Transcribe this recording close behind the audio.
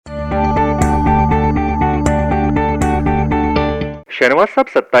शहनवाज साहब,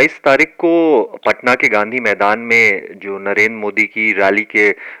 27 तारीख को पटना के गांधी मैदान में जो नरेंद्र मोदी की रैली के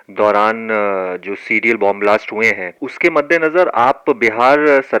दौरान जो सीरियल बॉम्ब ब्लास्ट हुए हैं, उसके मद्देनजर आप बिहार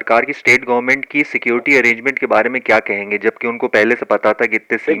सरकार की स्टेट गवर्नमेंट की सिक्योरिटी अरेंजमेंट के बारे में क्या कहेंगे, जबकि उनको पहले से पता था कि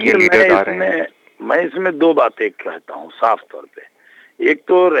इतने सीनियर लीडर्स आ रहे हैं? मैं इसमें दो बातें कहता हूँ साफ तौर पे। एक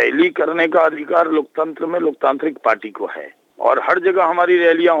तो रैली करने का अधिकार लोकतंत्र में लोकतांत्रिक पार्टी को है और हर जगह हमारी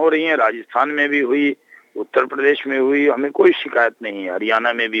रैलियां हो रही हैं। राजस्थान में भी हुई, उत्तर प्रदेश में हुई, हमें कोई शिकायत नहीं है।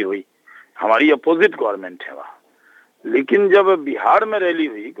 हरियाणा में भी हुई, हमारी अपोजिट गवर्नमेंट है वहाँ। लेकिन जब बिहार में रैली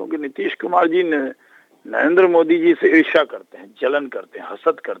हुई, क्योंकि नीतीश कुमार जी नरेंद्र मोदी जी से ईर्ष्या करते हैं, जलन करते हैं,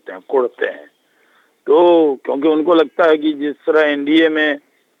 हसद करते हैं, कोड़ते हैं, तो क्योंकि उनको लगता है कि जिस तरह एनडीए में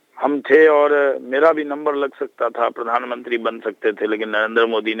हम थे और मेरा भी नंबर लग सकता था, प्रधानमंत्री बन सकते थे, लेकिन नरेंद्र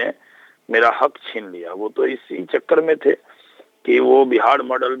मोदी ने मेरा हक छीन लिया। वो तो इसी चक्कर में थे कि वो बिहार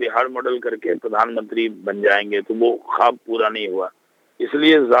मॉडल करके प्रधानमंत्री बन जाएंगे, तो वो ख्वाब पूरा नहीं हुआ,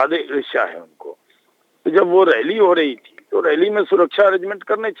 इसलिए ज्यादा ईर्ष्या है उनको। तो जब वो रैली हो रही थी तो रैली में सुरक्षा अरेंजमेंट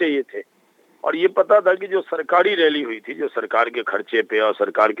करने चाहिए थे और ये पता था कि जो सरकारी रैली हुई थी, जो सरकार के खर्चे पे और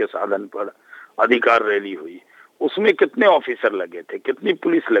सरकार के साधन पर अधिकार रैली हुई, उसमें कितने ऑफिसर लगे थे, कितनी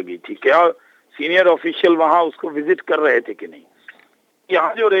पुलिस लगी थी, क्या सीनियर ऑफिशियल वहां उसको विजिट कर रहे थे कि नहीं।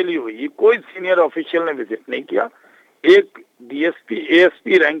 यहाँ जो रैली हुई कोई सीनियर ऑफिशियल ने विजिट नहीं किया। एक डीएसपी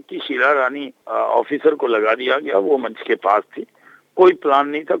एएसपी रैंक की शीला रानी ऑफिसर को लगा दिया गया, वो मंच के पास थी। कोई प्लान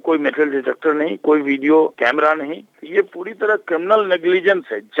नहीं था, कोई मेटल डिटेक्टर नहीं, कोई वीडियो कैमरा नहीं। ये पूरी तरह क्रिमिनल नेग्लिजेंस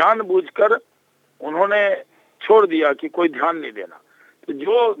है। जानबूझकर उन्होंने छोड़ दिया कि कोई ध्यान नहीं देना। तो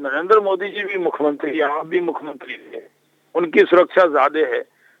जो नरेंद्र मोदी जी भी मुख्यमंत्री, आप भी मुख्यमंत्री थे, उनकी सुरक्षा ज्यादा है।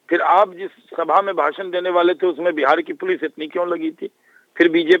 फिर आप जिस सभा में भाषण देने वाले थे उसमें बिहार की पुलिस इतनी क्यों लगी थी, फिर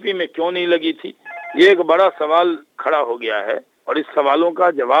बीजेपी में क्यों नहीं लगी थी? ये एक बड़ा सवाल खड़ा हो गया है और इस सवालों का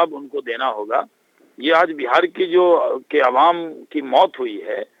जवाब उनको देना होगा। ये आज बिहार की जो के अवाम की मौत हुई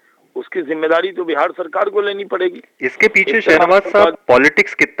है, उसकी जिम्मेदारी तो बिहार सरकार को लेनी पड़ेगी। इसके पीछे शहनवाज साहब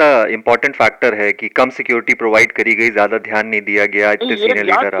पॉलिटिक्स कितना इम्पोर्टेंट फैक्टर है कि कम सिक्योरिटी प्रोवाइड करी गई, ज्यादा ध्यान नहीं दिया गया, इतने सीनियर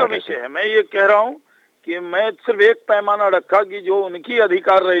लीडर आ रहे थे। मैं ये कह रहा हूँ कि मैं सिर्फ एक पैमाना रखा कि जो उनकी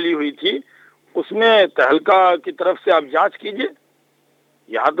अधिकार रैली हुई थी उसमें तहलका की तरफ से आप जांच कीजिए।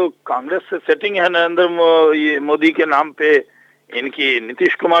 यहाँ तो कांग्रेस से सेटिंग है नरेंद्र मोदी के नाम पे, इनकी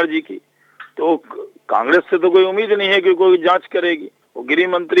नीतीश कुमार जी की, तो कांग्रेस से तो कोई उम्मीद नहीं है कि कोई जांच करेगी। वो गृह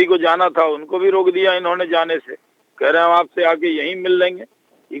मंत्री को जाना था, उनको भी रोक दिया इन्होंने जाने से। कह रहे हैं हम आपसे आके यहीं मिल लेंगे।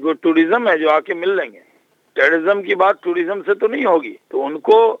 ये कोई टूरिज्म है जो आके मिल लेंगे? टेररिज्म की बात टूरिज्म से तो नहीं होगी। तो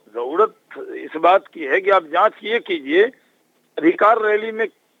उनको जरूरत इस बात की है कि आप जांच ये कीजिए अधिकार रैली में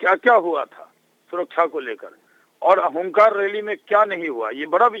क्या क्या हुआ था सुरक्षा को लेकर और हुंकार रैली में क्या नहीं हुआ। ये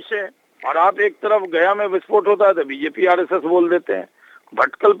बड़ा विषय है। और आप एक तरफ गया में विस्फोट होता है तो बीजेपी आरएसएस बोल देते हैं,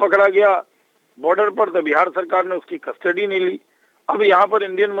 भटकल पकड़ा गया बॉर्डर पर तो बिहार सरकार ने उसकी कस्टडी नहीं ली। अब यहाँ पर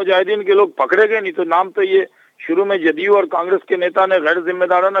इंडियन मुजाहिदीन के लोग पकड़े गए नहीं तो नाम तो ये शुरू में जदयू और कांग्रेस के नेता ने गैर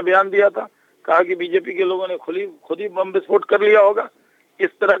जिम्मेदाराना बयान दिया था, कहा कि बीजेपी के लोगों ने खुद ही बम विस्फोट कर लिया होगा। इस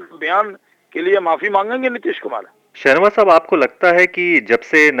तरह के बयान के लिए माफी मांगेंगे नीतीश कुमार? शहनवाज साहब, आपको लगता है कि जब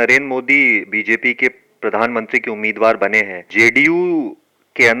से नरेंद्र मोदी बीजेपी के प्रधानमंत्री के उम्मीदवार बने हैं, जेडीयू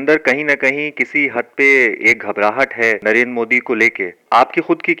के अंदर कहीं ना कहीं किसी हद पे एक घबराहट है नरेंद्र मोदी को लेके? आपकी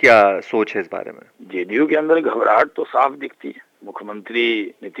खुद की क्या सोच है इस बारे में? जेडीयू के अंदर घबराहट तो साफ दिखती है। मुख्यमंत्री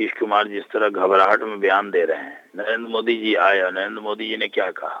नीतीश कुमार जिस तरह घबराहट में बयान दे रहे हैं, नरेंद्र मोदी जी आए और नरेंद्र मोदी जी ने क्या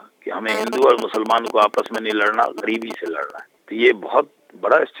कहा कि हमें हिंदू और मुसलमान को आपस में नहीं लड़ना, गरीबी से लड़ना है। तो ये बहुत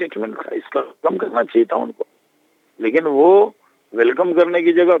बड़ा स्टेटमेंट था, इसका कम करना चाहिए था उनको। लेकिन वो वेलकम करने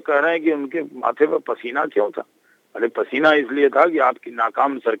की जगह कह रहे हैं कि उनके माथे पर पसीना क्यों था। अरे पसीना इसलिए था कि आपकी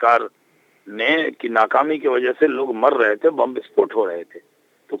नाकाम सरकार की नाकामी की वजह से लोग मर रहे थे, बम विस्फोट हो रहे थे।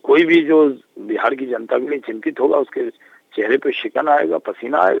 तो कोई भी जो बिहार की जनता के लिए चिंतित होगा उसके चेहरे पे शिकन आएगा,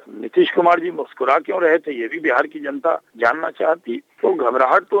 पसीना आएगा। नीतीश कुमार जी मुस्कुरा क्यों रहे थे ये भी बिहार की जनता जानना चाहती। तो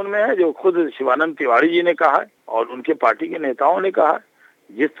घबराहट तो उनमें है, जो खुद शिवानंद तिवारी जी ने कहा है और उनके पार्टी के नेताओं ने कहा है।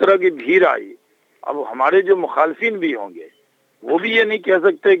 जिस तरह की भीड़ आई, अब हमारे जो मुखालफिन भी होंगे वो भी ये नहीं कह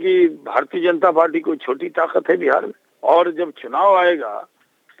सकते कि भारतीय जनता पार्टी कोई छोटी ताकत है बिहार में। और जब चुनाव आएगा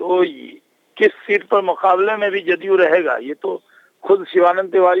तो किस सीट पर मुकाबले में भी जदयू रहेगा, ये तो खुद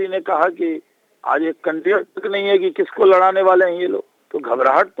शिवानंद तिवारी ने कहा कि आज एक कंट्रोल तक नहीं है कि किसको लड़ाने वाले हैं ये लोग। तो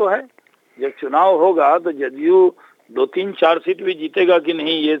घबराहट तो है। जब चुनाव होगा तो जदयू 2, 3, 4 सीट भी जीतेगा कि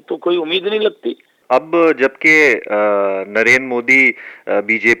नहीं, ये तो कोई उम्मीद नहीं लगती। अब जबकि नरेंद्र मोदी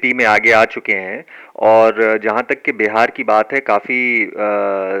बीजेपी में आगे आ चुके हैं और जहां तक कि बिहार की बात है, काफी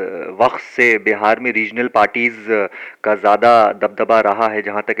वक्त से बिहार में रीजनल पार्टीज का ज्यादा दबदबा रहा है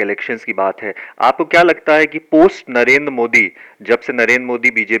जहां तक इलेक्शंस की बात है। आपको क्या लगता है कि पोस्ट नरेंद्र मोदी, जब से नरेंद्र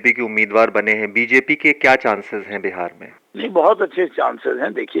मोदी बीजेपी के उम्मीदवार बने हैं, बीजेपी के क्या चांसेस हैं बिहार में? नहीं, बहुत अच्छे चांसेस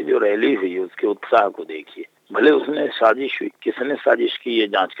हैं। देखिए, जो रैली हुई उसके उत्साह को देखिए। भले उसने साजिश हुई, किसने साजिश की ये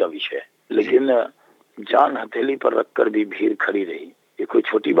जांच का विषय है, लेकिन जान हथेली पर रखकर भी भीड़ खड़ी रही। ये कोई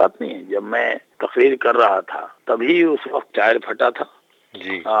छोटी बात नहीं है। जब मैं तकरीर कर रहा था तभी उस वक्त टायर फटा था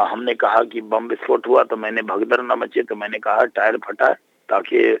जी। हमने कहा कि बम विस्फोट हुआ, तो मैंने भगदड़ न मचे, तो मैंने कहा टायर फटा है,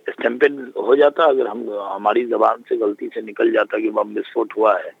 ताकि स्टैंपेड हो जाता। अगर हमारी जबान से गलती से निकल जाता कि बम विस्फोट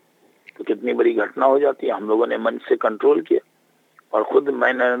हुआ है तो कितनी बड़ी घटना हो जाती है। हम लोगों ने मंच से कंट्रोल किया और खुद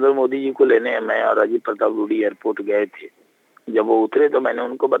मैं नरेंद्र मोदी जी को लेने मैं और राजीव प्रताप रूडी एयरपोर्ट गए थे। जब वो उतरे तो मैंने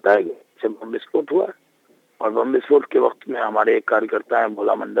उनको बताया कि बम विस्फोट हुआ है। और बम विस्फोट के वक्त में हमारे एक कार्यकर्ता है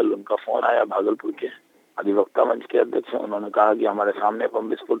भोला मंडल, उनका फोन आया, भागलपुर के अधिवक्ता मंच के अध्यक्ष हैं। उन्होंने कहा कि हमारे सामने बम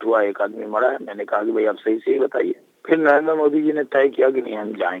विस्फोट हुआ, एक आदमी मरा है। मैंने कहा कि भाई आप सही से ही बताइए। फिर नरेंद्र मोदी जी ने तय किया कि नहीं,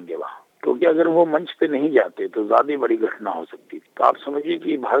 हम जाएंगे वहाँ, क्योंकि अगर वो मंच पे नहीं जाते तो ज्यादा बड़ी घटना हो सकती थी। तो आप समझिए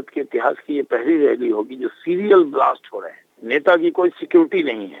कि भारत के इतिहास की ये पहली रैली होगी जो सीरियल ब्लास्ट हो रहे हैं। नेता की कोई सिक्योरिटी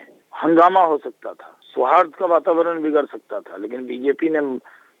नहीं है, हंगामा हो सकता था, सौहार्द का वातावरण बिगड़ सकता था, लेकिन बीजेपी ने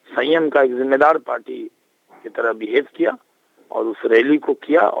संयम का एक जिम्मेदार पार्टी की तरह बिहेव किया और उस रैली को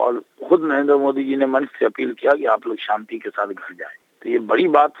किया। और खुद नरेंद्र मोदी जी ने मंच से अपील किया कि आप लोग शांति के साथ घर जाएं। तो ये बड़ी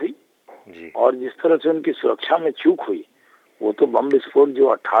बात हुई जी। और जिस तरह से उनकी सुरक्षा में चूक हुई, वो तो बम विस्फोट जो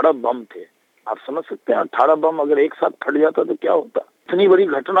 18 बम थे, आप समझ सकते हैं 18 बम अगर एक साथ फट जाता तो क्या होता। इतनी बड़ी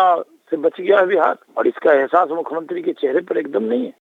घटना से बच गया है बिहार और इसका एहसास मुख्यमंत्री के चेहरे पर एकदम नहीं है।